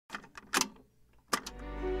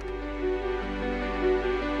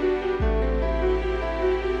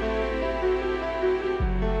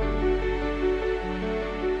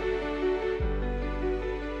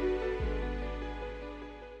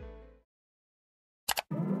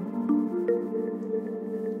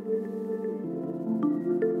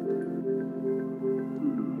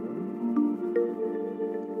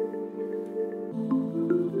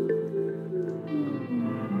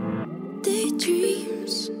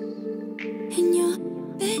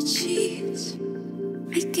sheets,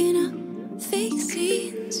 making up fake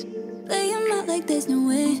scenes, play 'em out like there's no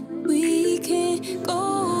way we can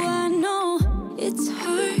go. I know it's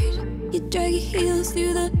hard, you drag your heels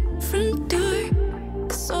through the front door,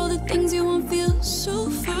 'cause all the things you want feel so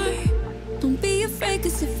far. Don't be afraid,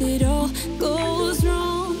 'cause if it all goes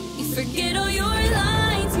wrong, you forget all your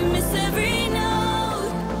lines, you miss every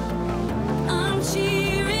note. I'm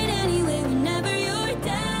cheering anyway whenever you're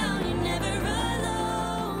down, you're never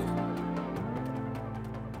alone.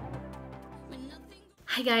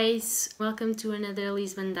 Hi guys, welcome to another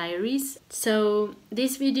Lisbon Diaries. So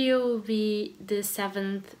this video will be the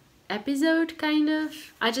 7th episode, kind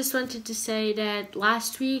of. I just wanted to say that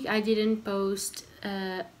last week I didn't post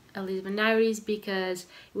a Lisbon Diaries because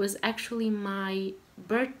it was actually my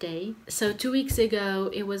birthday. So 2 weeks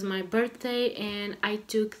ago it was my birthday and I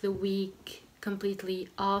took the week completely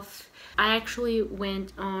off. I actually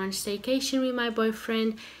went on staycation with my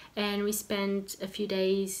boyfriend and we spent a few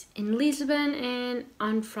days in Lisbon, and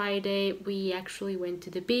on Friday we actually went to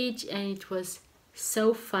the beach and it was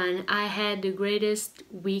so fun. I had the greatest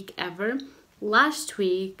week ever. Last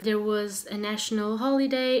week there was a national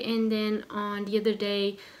holiday, and then on the other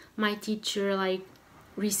day my teacher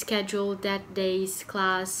rescheduled that day's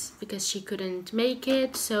class because she couldn't make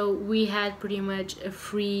it, so we had pretty much a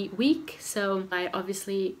free week. So I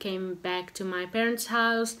obviously came back to my parents'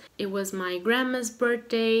 house. It was my grandma's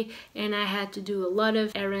birthday and I had to do a lot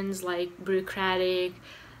of errands, bureaucratic,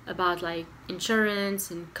 about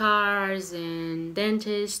insurance and cars and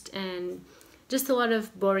dentist and just a lot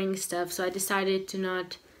of boring stuff. So I decided to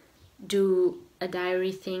not do a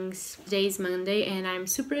diary things. Today's Monday and I'm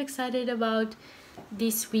super excited about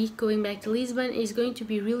this week. Going back to Lisbon is going to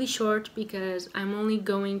be really short because I'm only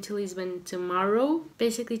going to Lisbon tomorrow.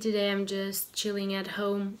 Basically today I'm just chilling at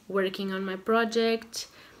home, working on my project,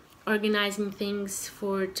 organizing things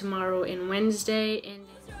for tomorrow and Wednesday, and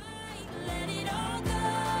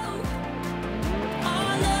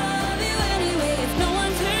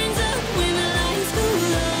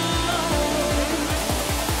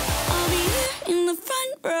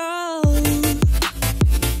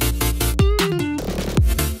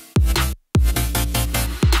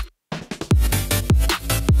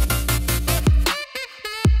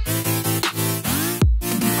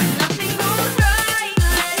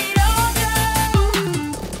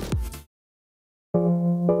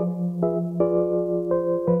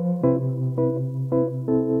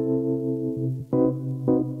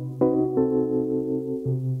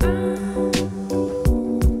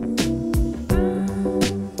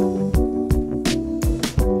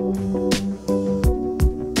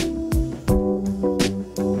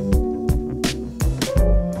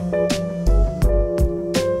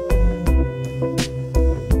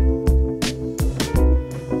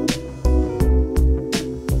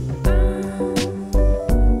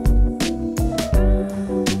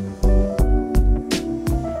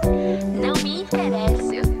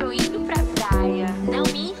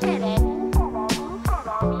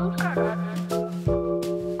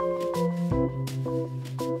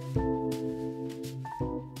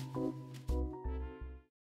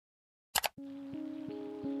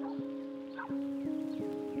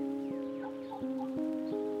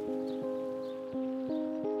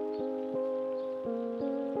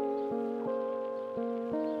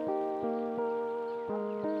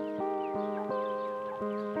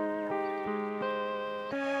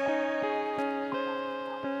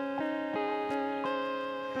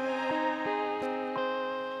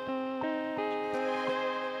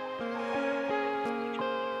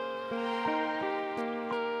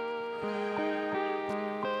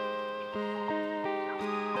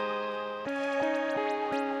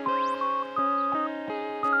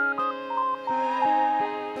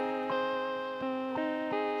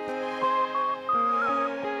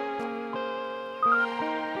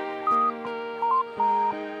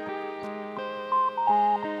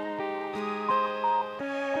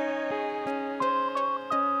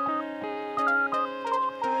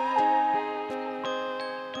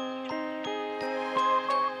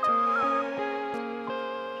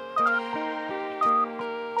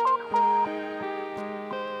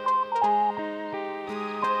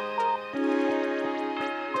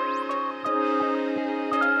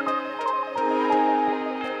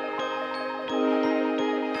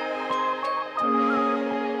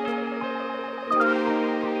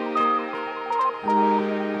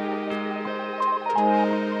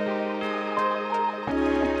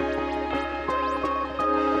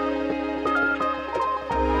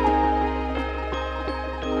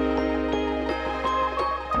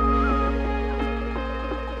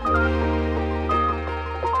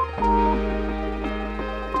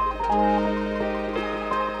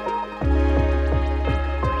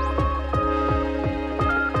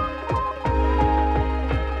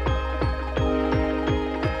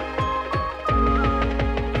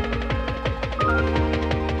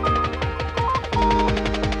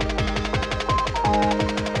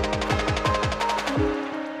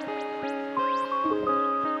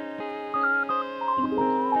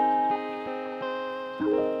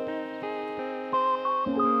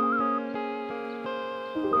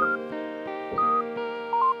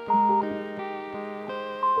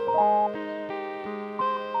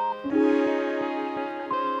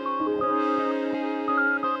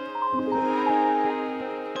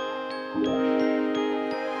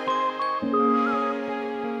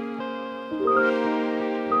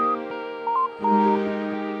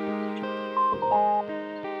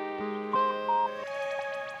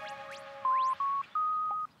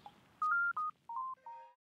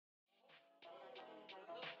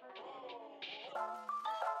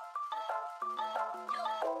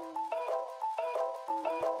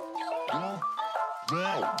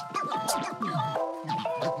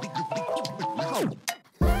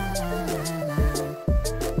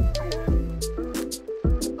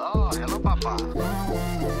Oh, hello, Papa.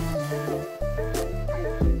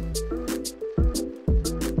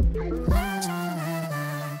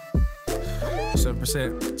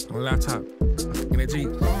 7% on laptop. In a Jeep.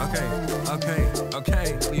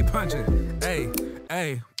 Okay. We punching.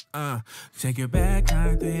 Hey. Take it back,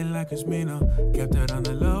 kind of thing like it's me, no. Kept it on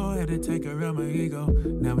the low, had to take her out my ego.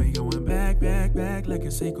 Now we going back like a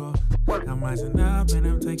sequel. I'm rising up and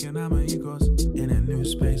I'm taking out my egos. In a new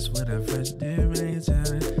space with a fresh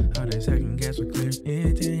dimension. How they second guess with clear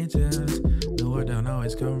intentions. The word don't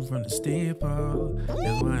always come from the steeple.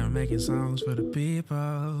 That's why I'm making songs for the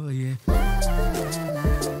people, yeah.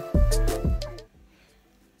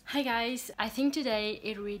 Hi guys, I think today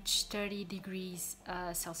it reached 30 degrees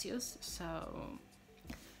Celsius, so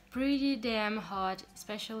pretty damn hot,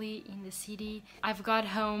 especially in the city. I've got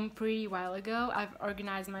home pretty while ago. I've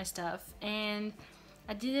organized my stuff and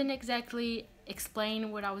I didn't exactly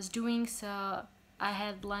explain what I was doing, so I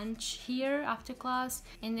had lunch here after class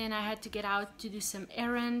and then I had to get out to do some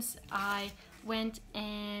errands. I went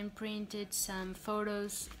and printed some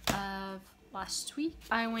photos of last week.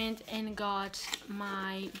 I went and got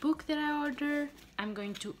my book that I ordered. I'm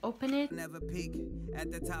going to open it. Never peek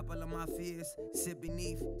at the top of my fears. Sit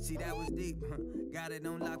beneath. See, that was deep. Got it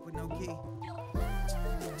on lock with no key.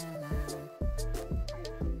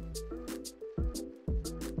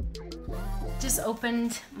 Just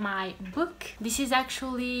opened my book. This is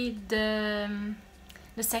actually the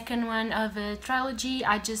second one of a trilogy.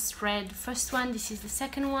 I just read the first one, this is the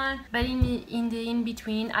second one, but in the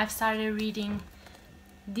in-between I've started reading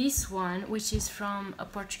this one, which is from a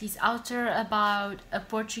Portuguese author about a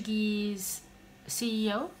Portuguese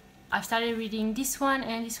CEO. I've started reading this one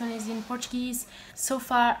and this one is in Portuguese. So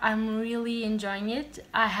far I'm really enjoying it.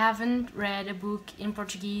 I haven't read a book in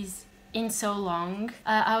Portuguese in so long.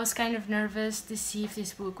 I was kind of nervous to see if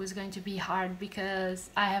this book was going to be hard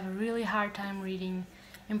because I have a really hard time reading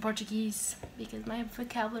in Portuguese because my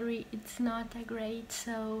vocabulary it's not that great.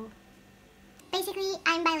 So basically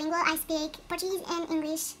I'm bilingual. I speak Portuguese and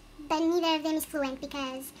English, but neither of them is fluent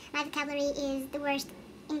because my vocabulary is the worst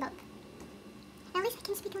in both. At least I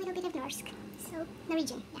can speak a little bit of Norse, so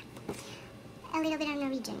Norwegian, yeah. A little bit of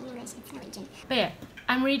Norwegian, in English it's Norwegian. But yeah,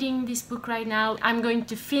 I'm reading this book right now. I'm going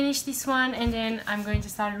to finish this one and then I'm going to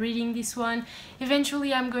start reading this one.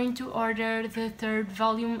 Eventually I'm going to order the third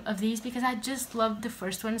volume of these because I just loved the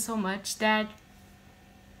first one so much that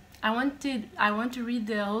I want to read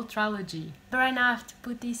the whole trilogy. But right now I have to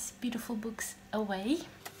put these beautiful books away.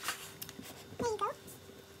 There you go.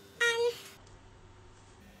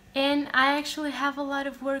 And I actually have a lot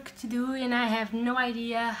of work to do and I have no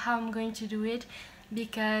idea how I'm going to do it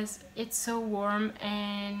because it's so warm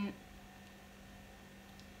and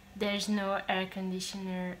there's no air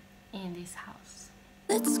conditioner in this house.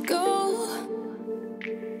 Let's go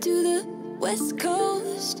to the West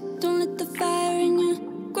Coast. Don't let the fire in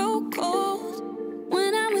you grow cold.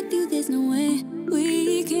 When I'm with you, there's no way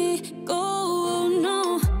we can go.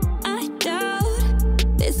 No, I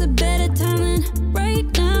doubt there's a better time than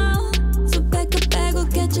right now. So pack a bag, we'll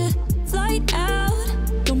catch a flight out.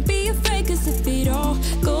 Don't be afraid, cause if it all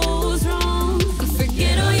goes wrong, you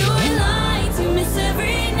forget all your lines, you miss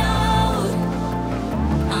every note.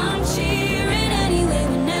 I'm cheering anyway,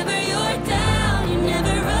 whenever you're down, you're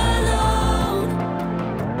never alone.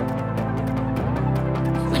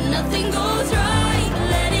 When nothing goes right,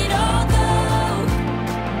 let it all go.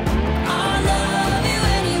 I'll love you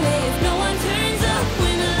anyway if no one turns up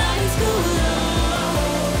when the lights go low.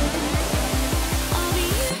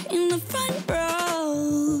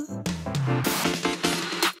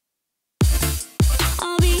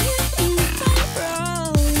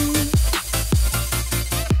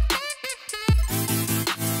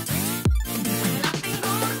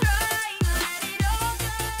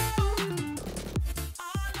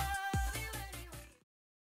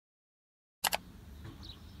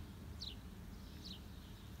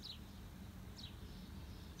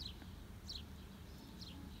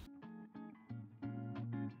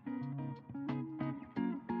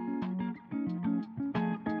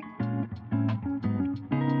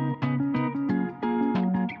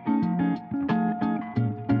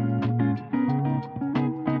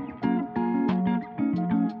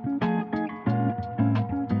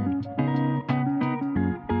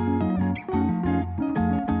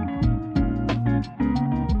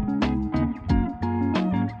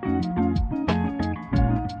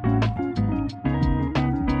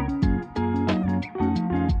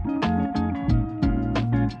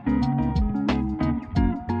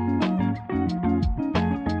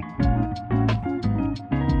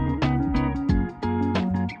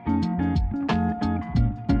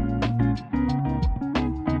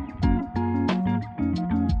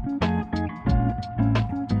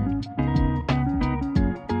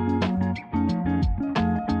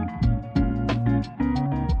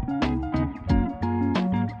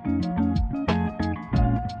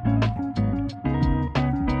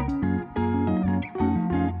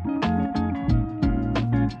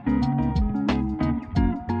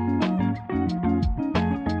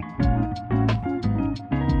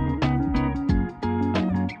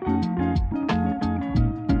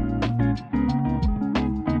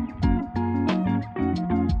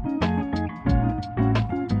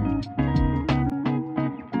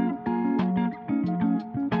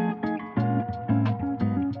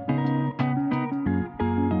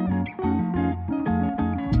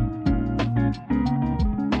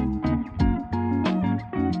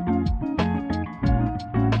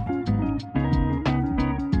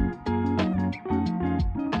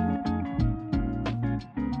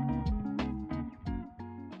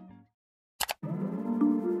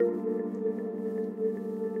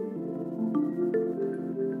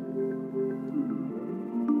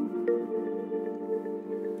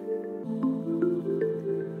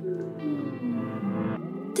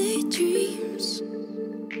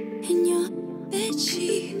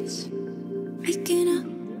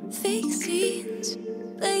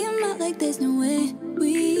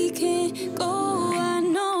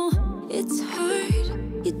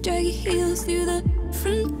 drag your heels through the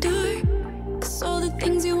front door. 'Cause all the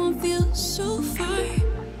things you want feel so far.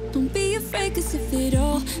 Don't be afraid, 'cause if it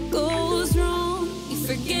all goes wrong, you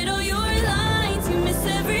forget all your lines, you miss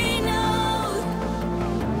every note.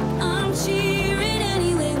 I'm cheering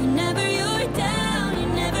anyway whenever you're down,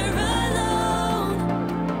 you're never alone.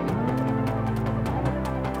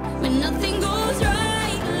 When nothing goes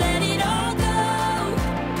right, let it all go.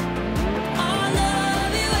 I'll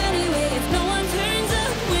love you anyway if no one turns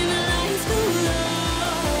up when the lights go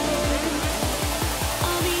low.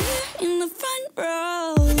 I'll be here in the front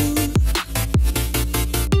row.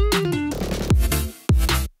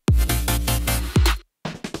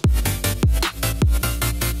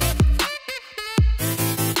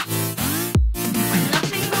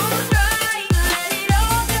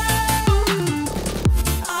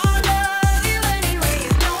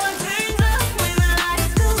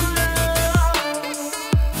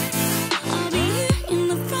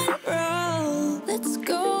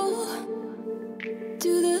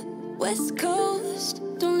 West Coast,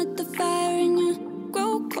 don't let the fire in you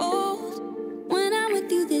grow cold. When I'm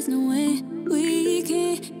with you, there's no way we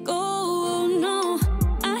can go. Oh, no,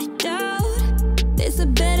 I doubt there's a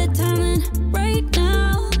better time than right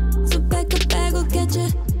now. So pack a bag, we'll get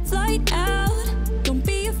your flight out. Don't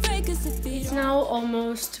be afraid, 'cause if It's now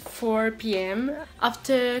almost 4 p.m.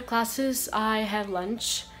 After classes, I had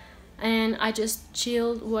lunch. And I just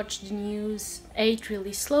chilled, watched the news, ate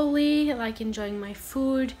really slowly, like enjoying my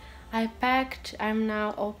food. I packed, I'm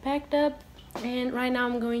now all packed up, and right now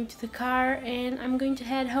I'm going to the car and I'm going to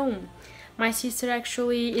head home. My sister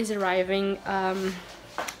actually is arriving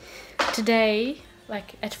today,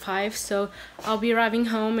 like at 5, so I'll be arriving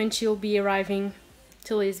home and she'll be arriving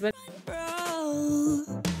to Lisbon.